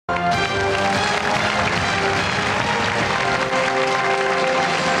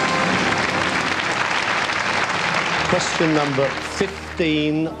Question number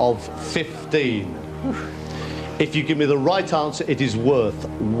 15 of 15. If you give me the right answer, it is worth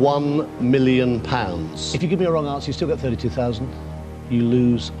 £1 million. If you give me a wrong answer, you still get 32,000. You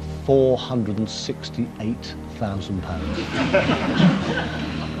lose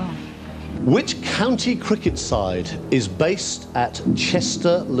 £468,000. Which county cricket side is based at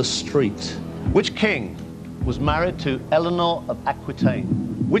Chester-le-Street? Which king was married to Eleanor of Aquitaine?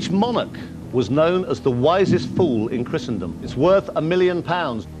 Which monarch was known as the wisest fool in Christendom? It's worth £1 million.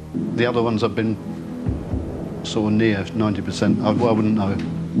 The other ones have been sort of near 90%. I wouldn't know.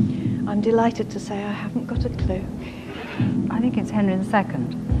 I'm delighted to say I haven't got a clue. I think it's Henry II.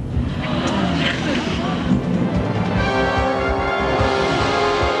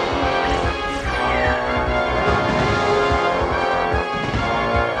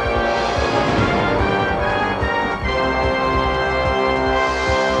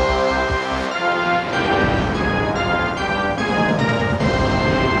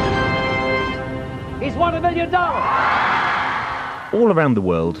 He's won $1 million! All around the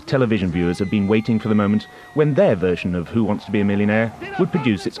world, television viewers have been waiting for the moment when their version of Who Wants to Be a Millionaire would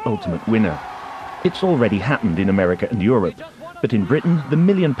produce its ultimate winner. It's already happened in America and Europe, but in Britain the £1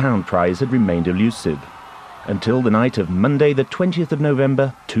 million prize had remained elusive. Until the night of Monday the 20th of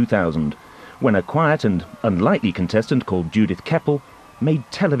November 2000, when a quiet and unlikely contestant called Judith Keppel made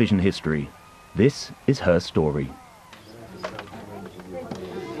television history. This is her story.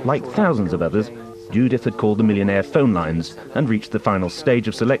 Like thousands of others, Judith had called the Millionaire phone lines and reached the final stage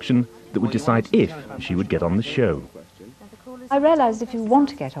of selection that would decide if she would get on the show. I realised if you want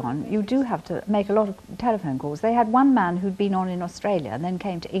to get on, you do have to make a lot of telephone calls. They had one man who'd been on in Australia and then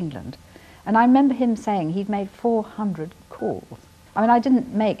came to England, and I remember him saying he'd made 400 calls. I mean, I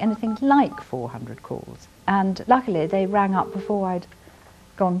didn't make anything like 400 calls, and luckily they rang up before I'd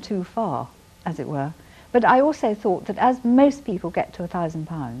gone too far, as it were. But I also thought that as most people get to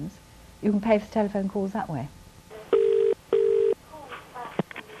 £1,000, you can pay for telephone calls that way.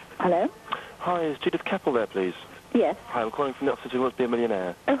 Hello? Hi, is Judith Keppel there, please? Yes. Hi, I'm calling from the office of Who Wants to Be a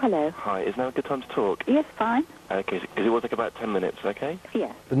Millionaire. Oh, hello. Hi, is now a good time to talk? Yes, fine. Okay, it will take about 10 minutes, okay?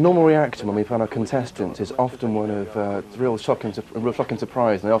 Yes. The normal reaction when we find our contestants is often one of real shock and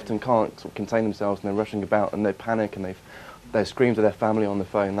surprise, and they often can't sort of contain themselves, and they're rushing about, and they panic, and they scream to their family on the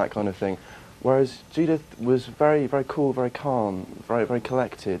phone, that kind of thing. Whereas Judith was very, very cool, very calm, very, very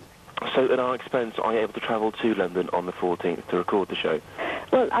collected. So at our expense, are you able to travel to London on the 14th to record the show?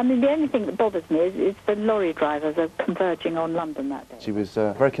 Well, I mean, the only thing that bothers me is the lorry drivers are converging on London that day. She was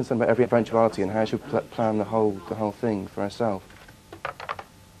very concerned about every eventuality and how she would plan the whole thing for herself.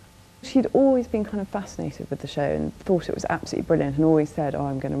 She'd always been kind of fascinated with the show and thought it was absolutely brilliant, and always said, "Oh,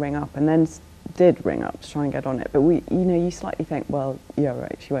 I'm going to ring up," and then did ring up to try and get on it. But you slightly think, well, yeah,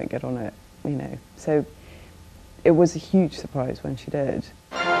 right, she won't get on it, you know. So it was a huge surprise when she did.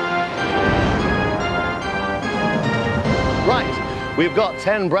 Right, we've got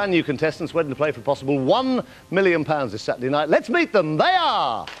 10 brand new contestants waiting to play for a possible £1 million this Saturday night. Let's meet them. They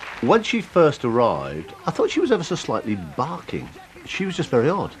are... When she first arrived, I thought she was ever so slightly barking. She was just very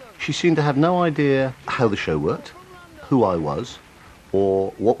odd. She seemed to have no idea how the show worked, who I was,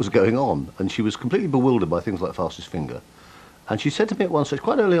 or what was going on. And she was completely bewildered by things like Fastest Finger. And she said to me at one stage,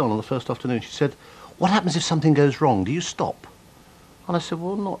 quite early on the first afternoon, she said, "What happens if something goes wrong? Do you stop?" And I said,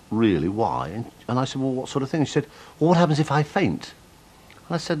 "Well, not really, why?" And I said, "Well, what sort of thing?" She said, "Well, what happens if I faint?"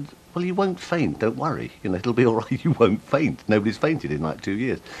 And I said, "Well, you won't faint, don't worry. You know, it'll be all right, you won't faint. Nobody's fainted in like 2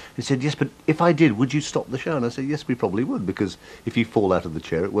 years." He said, "Yes, but if I did, would you stop the show?" And I said, "Yes, we probably would, because if you fall out of the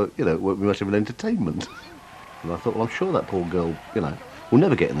chair, it won't, it won't be much of an entertainment." And I thought, well, I'm sure that poor girl, will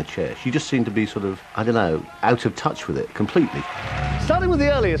never get in the chair. She just seemed to be sort of, I don't know, out of touch with it completely. Starting with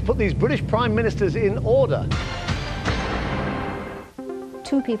the earliest, put these British Prime Ministers in order.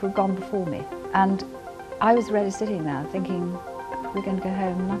 2 people had gone before me, and I was really sitting there thinking, we're going to go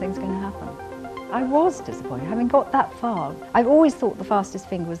home, nothing's going to happen. I was disappointed, having got that far. I've always thought the Fastest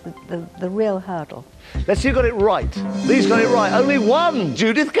Finger was the real hurdle. Let's see who got it right. These got it right. Only one,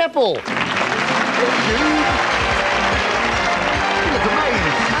 Judith Keppel. You look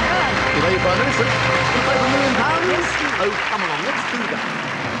amazed. You know, you're Prime Minister. You play for £1 million? Oh, come on, let's do that.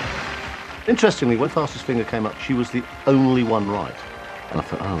 Interestingly, when Fastest Finger came up, she was the only one right. And I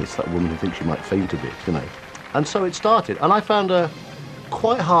thought, oh, it's that woman who thinks she might faint a bit, And so it started, and I found her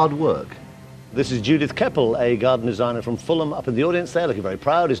quite hard work. This is Judith Keppel, a garden designer from Fulham, up in the audience there, looking very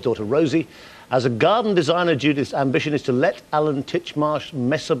proud, his daughter Rosie. As a garden designer, Judith's ambition is to let Alan Titchmarsh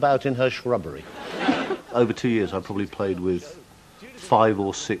mess about in her shrubbery. Over 2 years, I probably played with 5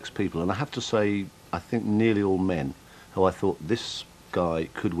 or 6 people, and I have to say, I think nearly all men, who I thought this guy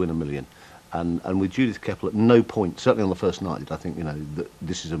could win $1 million. And with Judith Keppel, at no point, certainly on the first night, did I think, you know, that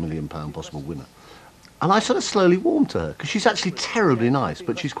this is a £1 million possible winner. And I sort of slowly warmed to her, because she's actually terribly nice,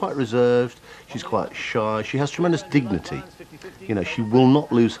 but she's quite reserved, she's quite shy, she has tremendous dignity. You know, she will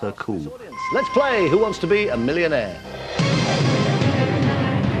not lose her cool. Let's play Who Wants to Be a Millionaire?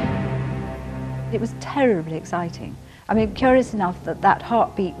 It was terribly exciting. I mean, curious enough that that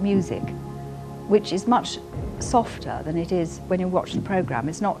heartbeat music, which is much softer than it is when you watch the programme,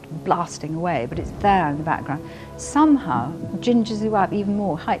 it's not blasting away, but it's there in the background, somehow gingers you up even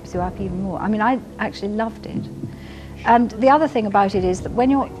more, hypes you up even more. I mean, I actually loved it. And the other thing about it is that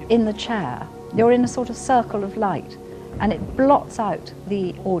when you're in the chair, you're in a sort of circle of light, and it blots out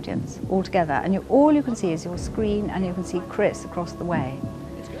the audience altogether, and all you can see is your screen, and you can see Chris across the way.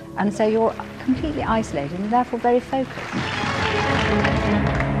 And so you're completely isolated and therefore very focused.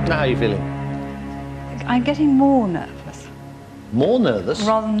 Now, how are you feeling? I'm getting more nervous. More nervous?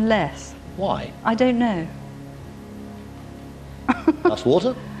 Rather than less. Why? I don't know. Glass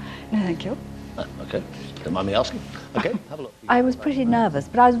water? No, thank you. OK. Don't mind me asking. OK, have a look. I was pretty nervous,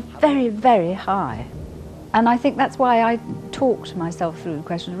 but I was very, very high. And I think that's why I talked myself through the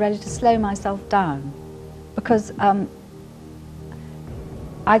questions, ready to slow myself down. Because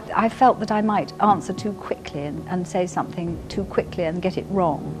I felt that I might answer too quickly and say something too quickly and get it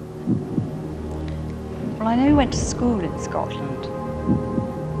wrong. Well, I know you went to school in Scotland.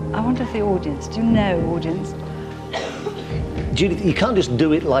 I wonder if the audience, do you know, audience? Judith, you can't just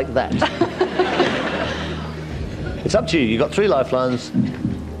do it like that. It's up to you. You've got 3 lifelines.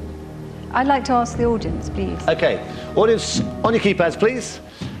 I'd like to ask the audience, please. OK. Audience, on your keypads, please.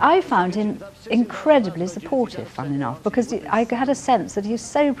 I found him incredibly supportive, fun enough, because I had a sense that he was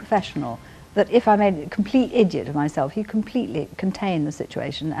so professional that if I made a complete idiot of myself, he'd completely contain the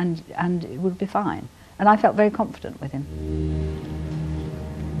situation and it would be fine. And I felt very confident with him.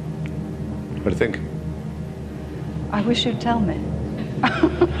 What do you think? I wish you'd tell me.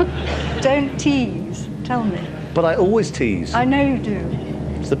 Don't tease, tell me. But I always tease. I know you do.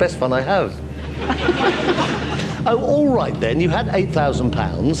 It's the best fun I have. Oh, all right then, you had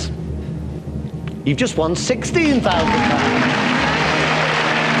 £8,000. You've just won £16,000.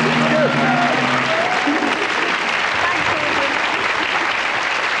 Good.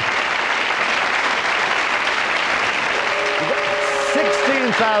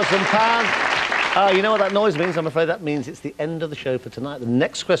 £16,000. You know what that noise means? I'm afraid that means it's the end of the show for tonight. The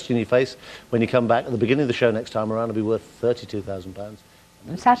next question you face when you come back at the beginning of the show next time around will be worth £32,000.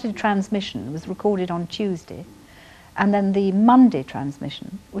 The Saturday transmission was recorded on Tuesday, and then the Monday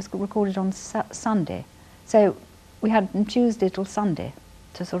transmission was recorded on Sunday. So we had from Tuesday till Sunday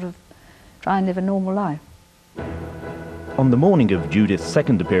to sort of try and live a normal life. On the morning of Judith's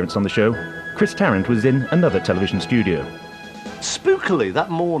second appearance on the show, Chris Tarrant was in another television studio. Spookily, that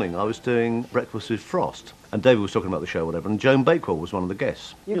morning I was doing Breakfast with Frost, and David was talking about the show or whatever, and Joan Bakewell was one of the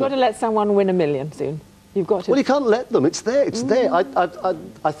guests. You've got to let someone win $1 million soon. You've got to. Well, you can't let them. It's there. It's there. I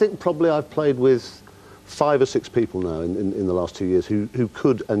think probably I've played with 5 or 6 people now in the last 2 years who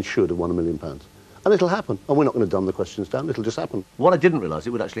could and should have won £1 million. And it'll happen. And we're not going to dumb the questions down. It'll just happen. What I didn't realise, it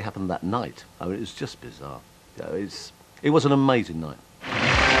would actually happen that night. I mean, it was just bizarre. You know, it was an amazing night.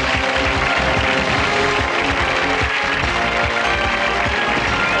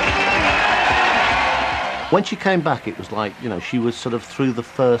 When she came back, it was like, you know, she was sort of through the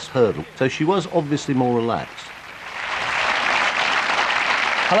first hurdle. So she was obviously more relaxed.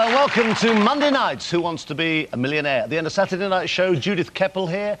 Hello, welcome to Monday Nights, Who Wants to Be a Millionaire? At the end of Saturday night's show, Judith Keppel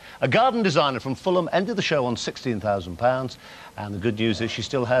here, a garden designer from Fulham, ended the show on £16,000. And the good news is she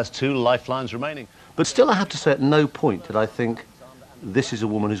still has 2 lifelines remaining. But still, I have to say, at no point did I think, this is a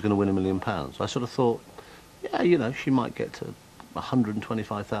woman who's going to win £1 million. I sort of thought, yeah, you know, she might get to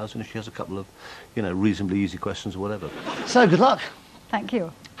 125,000 if she has a couple of, you know, reasonably easy questions or whatever. So, good luck. Thank you.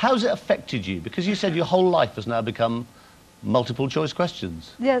 How's it affected you? Because you said your whole life has now become multiple choice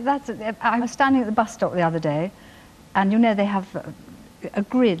questions. Yeah, that's it. I was standing at the bus stop the other day, and you know they have a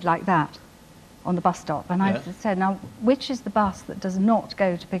grid like that on the bus stop, and I said, now, which is the bus that does not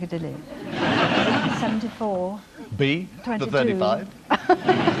go to Piccadilly? 74. B, 22, the 35.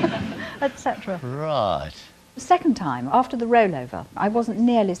 etc. Right. The second time, after the rollover, I wasn't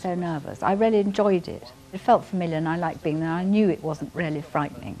nearly so nervous. I really enjoyed it. It felt familiar and I liked being there. I knew it wasn't really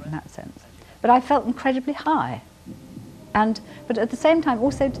frightening in that sense. But I felt incredibly high. But at the same time,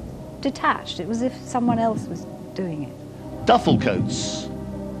 also detached. It was as if someone else was doing it. Duffel coats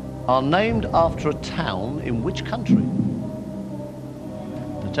are named after a town in which country?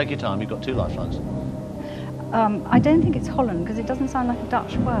 Now take your time, you've got 2 lifelines. I don't think it's Holland, because it doesn't sound like a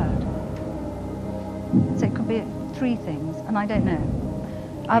Dutch word. So it could be 3 things, and I don't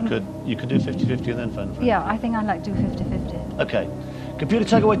know. You could do 50-50 and then phone a friend. Yeah, I think I'd like to do 50-50. Okay. Computer,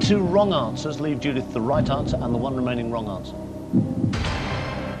 take away 2 wrong answers. Leave Judith the right answer and the 1 remaining wrong answer.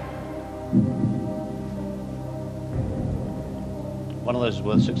 One of those is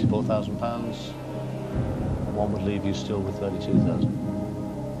worth £64,000. One would leave you still with 32,000.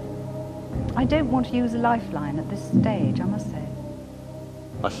 I don't want to use a lifeline at this stage, I must say.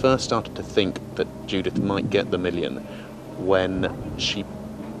 I first started to think that Judith might get the million when she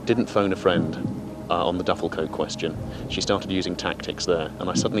didn't phone a friend on the duffel coat question. She started using tactics there, and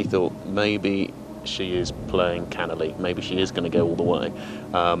I suddenly thought maybe she is playing cannily, maybe she is going to go all the way.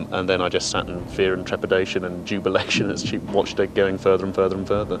 And then I just sat in fear and trepidation and jubilation as she watched her going further and further and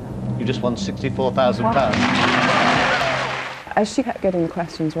further. You just won £64,000. As she kept getting the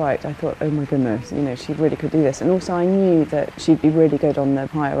questions right, I thought, oh my goodness, you know, she really could do this. And also I knew that she'd be really good on the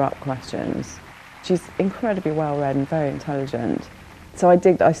higher up questions. She's incredibly well read and very intelligent. So I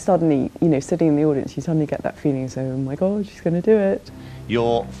suddenly, you know, sitting in the audience, you suddenly get that feeling, so, oh my God, she's going to do it.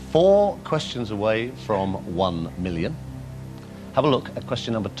 You're 4 questions away from 1 million. Have a look at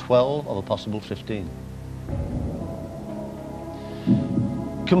question number 12 of a possible 15.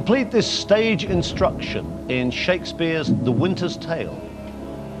 Complete this stage instruction in Shakespeare's The Winter's Tale.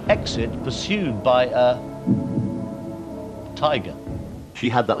 Exit pursued by a tiger. She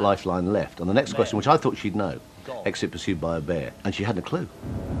had that lifeline left. And the next question, which I thought she'd know, exit pursued by a bear, and she hadn't a clue.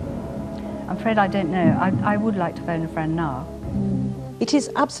 I'm afraid I don't know. I would like to phone a friend now. It is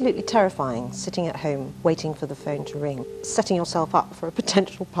absolutely terrifying sitting at home waiting for the phone to ring, setting yourself up for a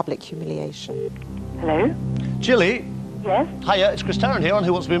potential public humiliation. Hello? Jilly? Yes? Hiya, it's Chris Tarrant here on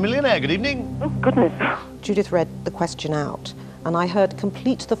Who Wants to Be a Millionaire. Good evening. Oh, goodness. Judith read the question out, and I heard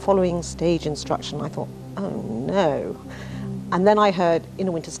complete the following stage instruction. I thought, oh no. And then I heard In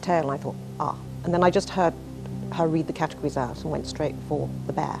a Winter's Tale, and I thought, ah. And then I just heard her read the categories out and went straight for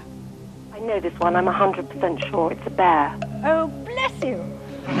the bear. I know this one. I'm 100% sure it's a bear. Oh, bless you.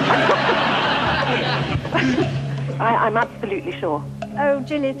 I'm absolutely sure. Oh,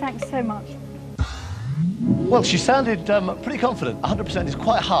 Jilly, thanks so much. Well, she sounded pretty confident. 100% is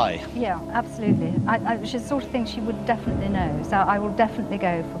quite high. Yeah, absolutely. She's the sort of thing she would definitely know, so I will definitely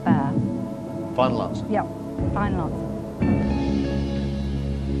go for bear. Final answer? Yeah, final answer.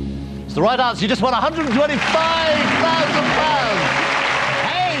 It's the right answer. You just won £125,000.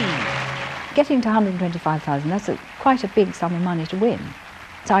 Hey! Getting to 125,000, that's quite a big sum of money to win.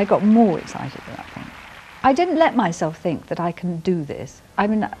 So I got more excited at that point. I didn't let myself think that I can do this. I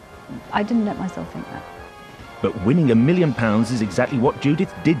mean, I didn't let myself think that. But winning £1 million is exactly what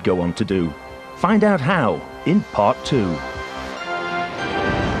Judith did go on to do. Find out how in part 2.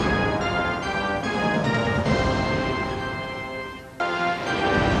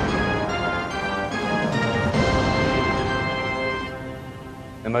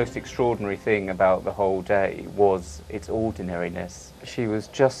 The most extraordinary thing about the whole day was its ordinariness. She was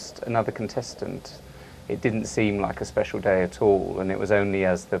just another contestant. It didn't seem like a special day at all, and it was only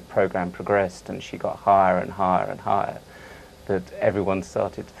as the programme progressed and she got higher and higher and higher that everyone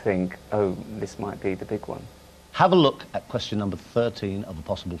started to think, oh, this might be the big one. Have a look at question number 13 of a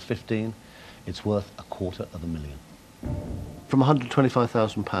possible 15. It's worth £250,000. From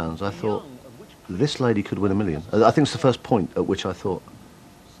 £125,000, I thought, this lady could win $1 million. I think it's the first point at which I thought,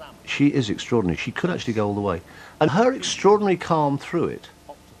 she is extraordinary. She could actually go all the way. And her extraordinary calm through it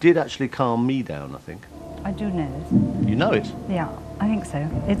did actually calm me down, I think. I do know this. You know it? Yeah, I think so.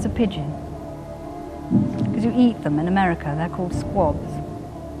 It's a pigeon. Because you eat them in America. They're called squabs.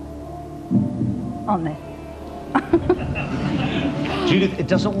 Aren't they? Judith, it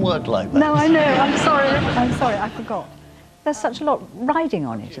doesn't work like that. No, I know. I'm sorry. I'm sorry. I forgot. There's such a lot riding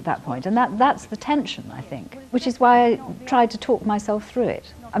on it at that point, and that's the tension, I think, which is why I tried to talk myself through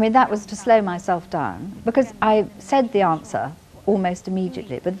it. I mean, that was to slow myself down, because I said the answer almost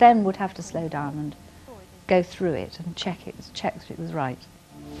immediately, but then would have to slow down and go through it and check that it was right.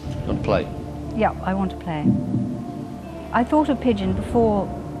 You want to play? Yeah, I want to play. I thought of pigeon before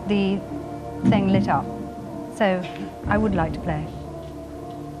the thing lit up, so I would like to play.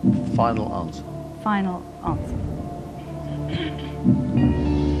 Final answer. Final answer.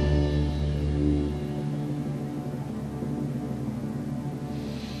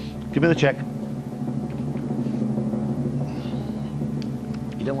 Give me the check.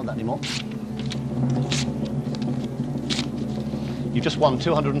 You don't want that anymore. You just won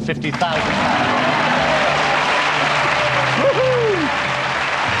 £250,000. Woohoo!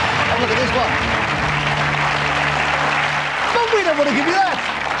 Have a look at this one. But we don't want to give you that.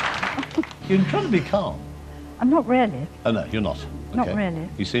 You're incredibly calm. I'm not really. Oh no, you're not. Okay. Not really.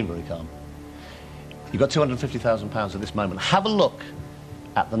 You seem very calm. You've got £250,000 at this moment. Have a look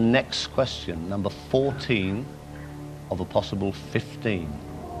at the next question, number 14 of a possible 15.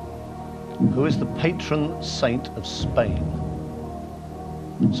 Who is the patron saint of Spain?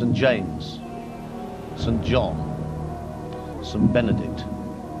 St. James, St. John, St. Benedict,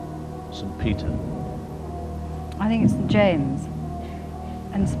 St. Peter? I think it's St. James.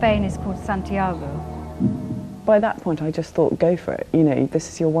 And Spain is called Santiago. By that point, I just thought, go for it. You know, this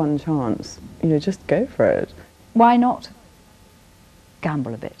is your one chance. You know, just go for it. Why not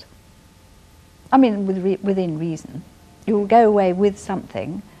gamble a bit? I mean, within reason. You'll go away with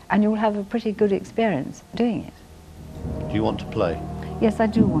something and you'll have a pretty good experience doing it. Do you want to play? Yes, I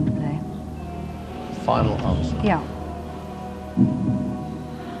do want to play. Final answer. Yeah.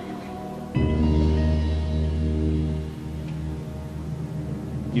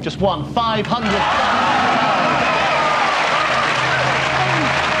 You just won 500.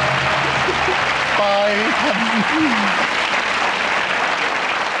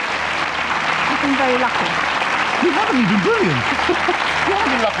 I've been very lucky. You haven't, you've been brilliant. You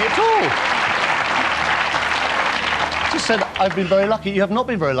haven't been lucky at all. Just said, I've been very lucky. You have not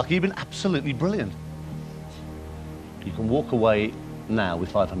been very lucky. You've been absolutely brilliant. You can walk away now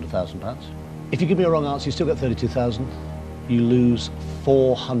with £500,000. If you give me a wrong answer, you still get 32,000. You lose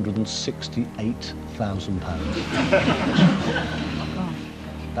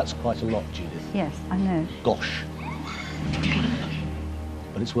 £468,000. That's quite a lot, Judith. Yes, I know. Gosh.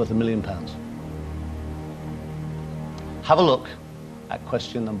 But it's worth £1 million. Have a look at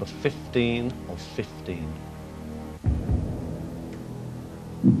question number 15 of 15.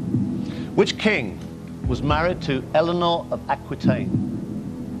 Which king was married to Eleanor of Aquitaine?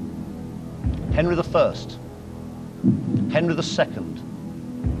 Henry I, Henry II,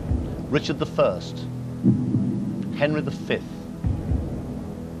 Richard I, Henry V?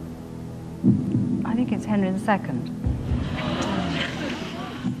 I think it's Henry II.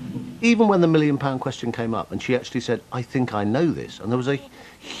 Even when the £1 million question came up and she actually said, I think I know this, and there was a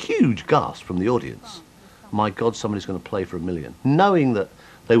huge gasp from the audience. My God, somebody's going to play for £1 million, knowing that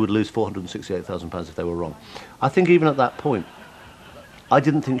they would lose £468,000 if they were wrong. I think even at that point, I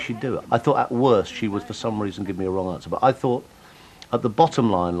didn't think she'd do it. I thought at worst she would for some reason give me a wrong answer. But I thought at the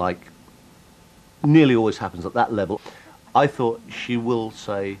bottom line, like nearly always happens at that level, I thought she will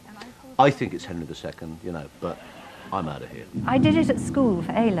say, I think it's Henry II, you know, but I'm out of here. I did it at school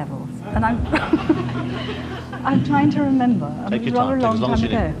for A-levels, and I'm I'm trying to remember. Take your rather time, a long take as long as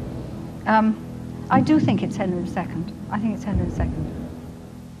time you ago. I do think it's Henry II. I think it's Henry II.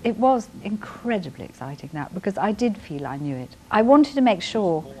 It was incredibly exciting, that, because I did feel I knew it. I wanted to make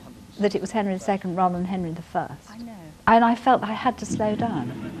sure that it was Henry II rather than Henry I. I know. And I felt I had to slow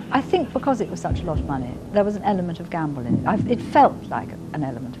down. I think because it was such a lot of money, there was an element of gamble in it. It felt like an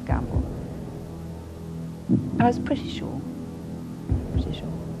element of gamble. I was pretty sure. Pretty sure.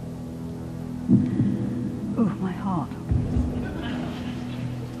 Ooh, my heart.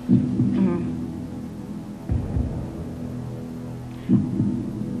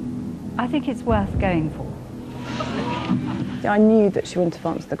 I think it's worth going for. I knew that she wouldn't have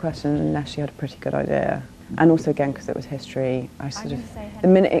answered the question unless she had a pretty good idea. And also, again, because it was history, the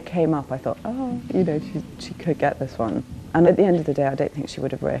minute it came up, I thought, oh, you know, she could get this one. And at the end of the day, I don't think she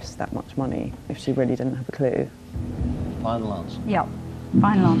would have risked that much money if she really didn't have a clue. Final answer. Yep,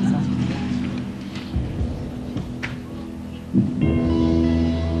 final answer.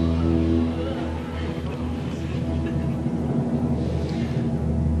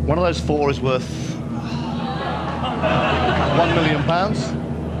 One of those four is worth £1 million.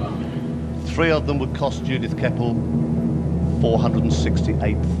 Three of them would cost Judith Keppel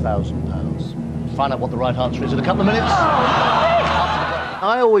 £468,000. Find out what the right answer is in a couple of minutes.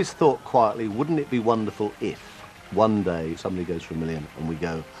 I always thought quietly, wouldn't it be wonderful if one day somebody goes for £1 million and we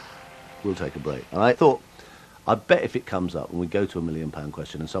go, we'll take a break. And I thought, I bet if it comes up and we go to a £1 million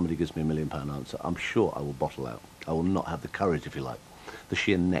question and somebody gives me a £1 million answer, I'm sure I will bottle out. I will not have the courage, if you like, the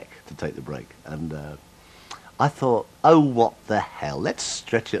sheer neck to take the break. And I thought, oh, what the hell, let's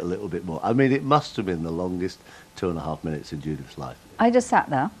stretch it a little bit more. I mean, it must have been the longest 2.5 minutes in Judith's life. I just sat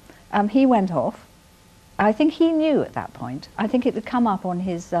there. He went off. I think he knew at that point. I think it would come up on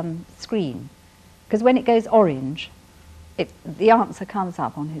his screen. Because when it goes orange, the answer comes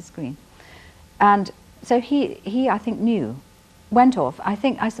up on his screen. And so he I think, knew. Went off. I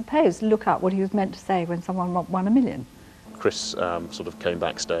suppose, look up what he was meant to say when someone won $1 million. Chris sort of came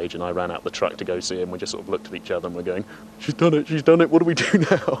backstage and I ran out the truck to go see him. We just sort of looked at each other and we're going, she's done it, what do we do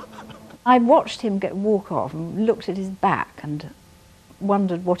now? I watched him walk off and looked at his back and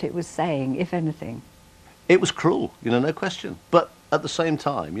wondered what it was saying, if anything. It was cruel, you know, no question. But at the same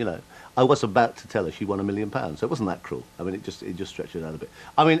time, you know, I was about to tell her she won £1 million, so it wasn't that cruel. I mean, it just stretched it out a bit.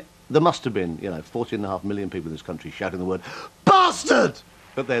 I mean, there must have been, you know, 14.5 million people in this country shouting the word "bastard"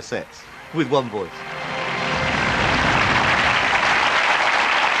 at their sets with one voice.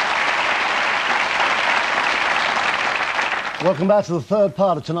 Welcome back to the third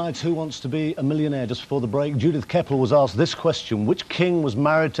part of tonight's Who Wants to Be a Millionaire. Just before the break, Judith Keppel was asked this question: which king was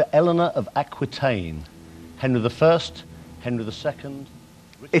married to Eleanor of Aquitaine? Henry I, Henry II?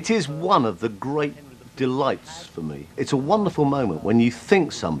 It is one of the great delights for me. It's a wonderful moment when you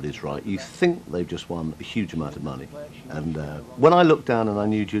think somebody's right, you think they've just won a huge amount of money. And when I looked down and I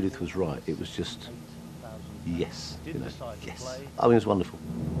knew Judith was right, it was just, yes, you know, yes. I mean, it's wonderful.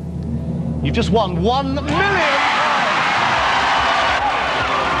 You've just won £1 million!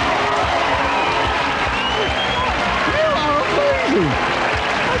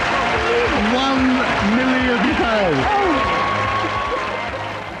 £1 million!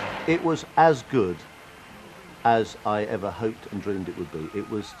 It was as good as I ever hoped and dreamed it would be. It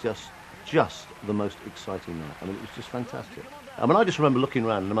was just the most exciting night. I mean, it was just fantastic. I mean, I just remember looking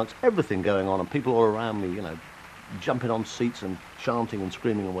around and amongst everything going on and people all around me, you know, jumping on seats and chanting and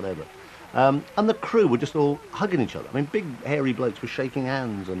screaming and whatever. And the crew were just all hugging each other. I mean, big hairy blokes were shaking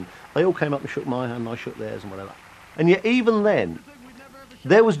hands and they all came up and shook my hand and I shook theirs and whatever. And yet even then,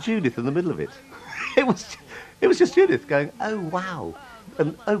 there was Judith in the middle of it. It was just Judith going, "Oh, wow,"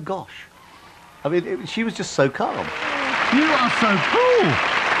 and "Oh, gosh." I mean, she was just so calm. You are so cool.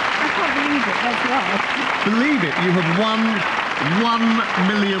 I can't believe it, that's right. Believe it, you have won £1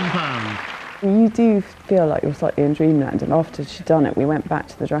 million. You do feel like you're slightly in dreamland, and after she'd done it, we went back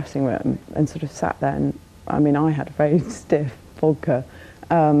to the dressing room and sort of sat there, and I mean, I had a very stiff vodka.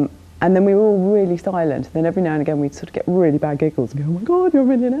 And then we were all really silent, and then every now and again we'd sort of get really bad giggles and go, "Oh my God, you're a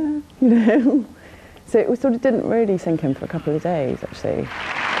millionaire," you know. So it sort of didn't really sink in for a couple of days, actually.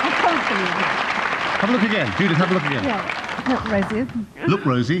 I can't believe it. Have a look again. Judith, have a look again. Yeah, look, Rosie. Look,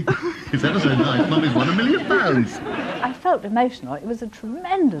 Rosie. It's ever so nice. Mummy's won £1 million. I felt emotional. It was a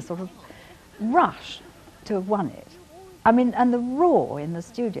tremendous sort of rush to have won it. I mean, and the roar in the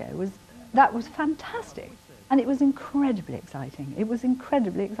studio was fantastic. And it was incredibly exciting. It was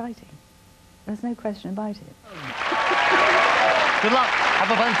incredibly exciting. There's no question about it. Good luck. Have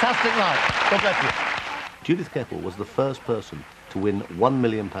a fantastic night. God bless you. Judith Keppel was the first person to win £1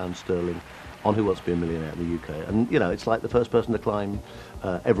 million sterling on Who Wants to Be a Millionaire in the UK. And, you know, it's like the first person to climb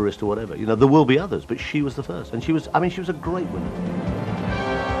Everest or whatever. You know, there will be others, but she was the first. And she was a great winner.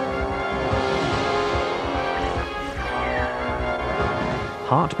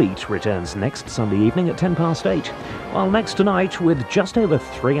 Heartbeat returns next Sunday evening at 8:10, while next tonight, with just over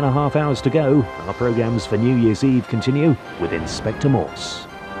 3.5 hours to go, our programmes for New Year's Eve continue with Inspector Morse.